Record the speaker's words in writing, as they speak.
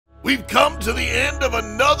We've come to the end of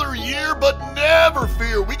another year, but never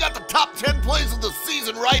fear. We got the top 10 plays of the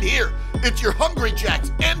season right here. It's your Hungry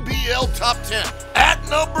Jacks NBL Top 10. At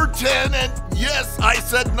number 10, and yes, I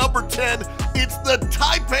said number 10, it's the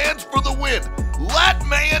Taipans for the win. Lat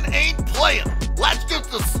Man ain't playing. Lat's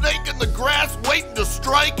just a snake in the grass waiting to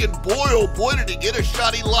strike, and boy, oh boy, did he get a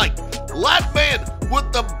shot he liked. Lat Man with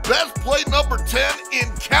the best play number 10 in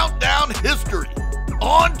countdown history.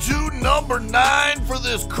 On to number 9 for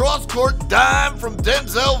this cross-court dime from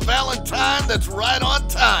Denzel Valentine that's right on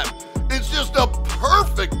time. It's just a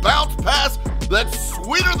perfect bounce pass that's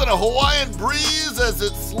sweeter than a Hawaiian breeze as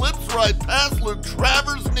it slips right past Luke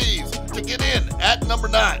Travers' knees to get in at number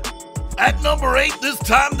 9. At number 8, this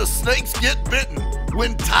time the Snakes get bitten.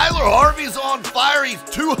 When Tyler Harvey's on fire, he's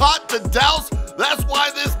too hot to douse. That's why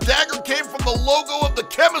this dagger came from the logo of the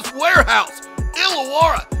Chemist Warehouse.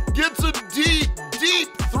 Illawarra gets a deep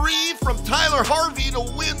 3 from Tyler Harvey to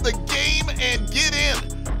win the game and get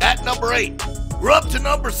in at number 8. We're up to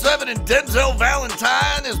number 7, and Denzel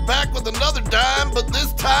Valentine is back with another dime, but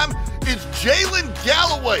this time it's Jalen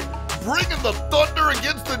Galloway bringing the thunder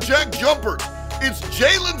against the Jack Jumpers. It's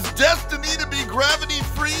Jalen's destiny to be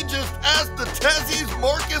gravity-free, just ask the Tezzy's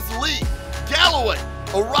Marcus Lee. Galloway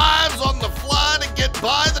arrives on the fly to get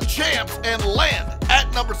by the champs and land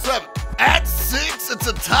at number 7. At 6, it's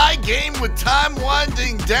a tie game with time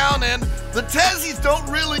winding down, and the Tezzies don't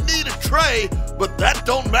really need a tray, but that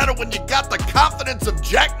don't matter when you got the confidence of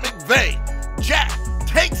Jack McVay. Jack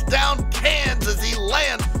takes down cans as he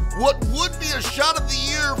lands what would be a shot of the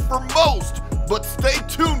year for most, but stay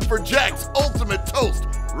tuned for Jack's ultimate toast.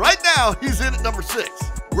 Right now, he's in at number 6.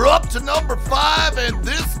 We're up to number 5, and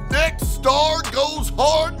this next star goes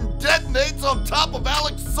hard and detonates on top of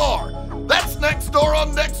Alex Sarr. That's next star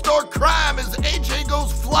on next star crime as AJ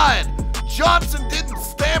goes flying. Johnson didn't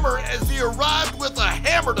stammer as he arrived with a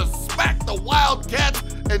hammer to smack the Wildcats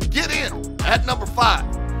and get in at number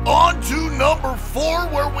 5. On to number 4,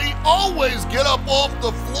 where we always get up off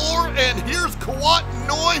the floor, and here's Kawat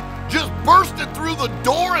Noy just bursting through the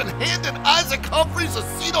door and handing Isaac Humphries a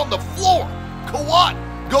seat on the floor. Kawat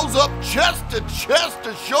goes up chest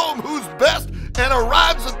to show him who's best and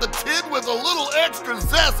arrives at the 10 with a little extra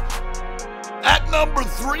zest. At number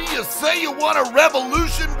 3, you say you want a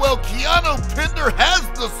revolution? Well, Keanu Pinder has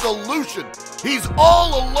the solution. He's all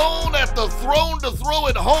alone at the throne to throw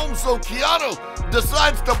it home, so Keanu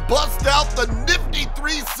decides to bust out the nifty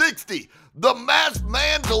 360. The masked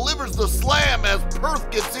man delivers the slam as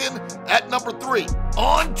Perth gets in at number 3.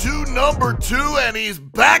 On to number 2, and he's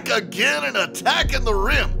back again and attacking the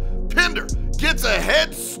rim. Pinder gets a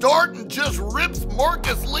head start and just rips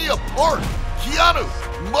Marcus Lee apart. Keanu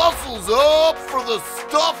muscles up for the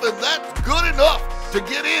stuff, and that's good enough to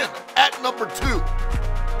get in at number 2.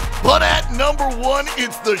 But at number 1,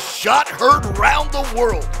 it's the shot heard round the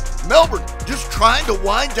world. Melbourne just trying to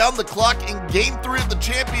wind down the clock in Game 3 of the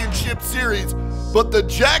championship series, but the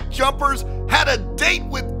Jack Jumpers had a date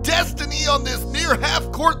with destiny on this near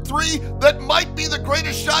half-court 3 that might be the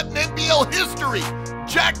greatest shot in NBL history.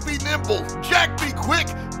 Jack be nimble, Jack be quick,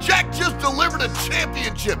 Jack just delivered a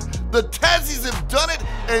championship. The Tazzies have done it,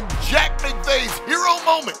 and Jack McVay's hero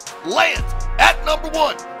moment lands at number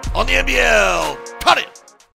 1 on the NBL Cut It!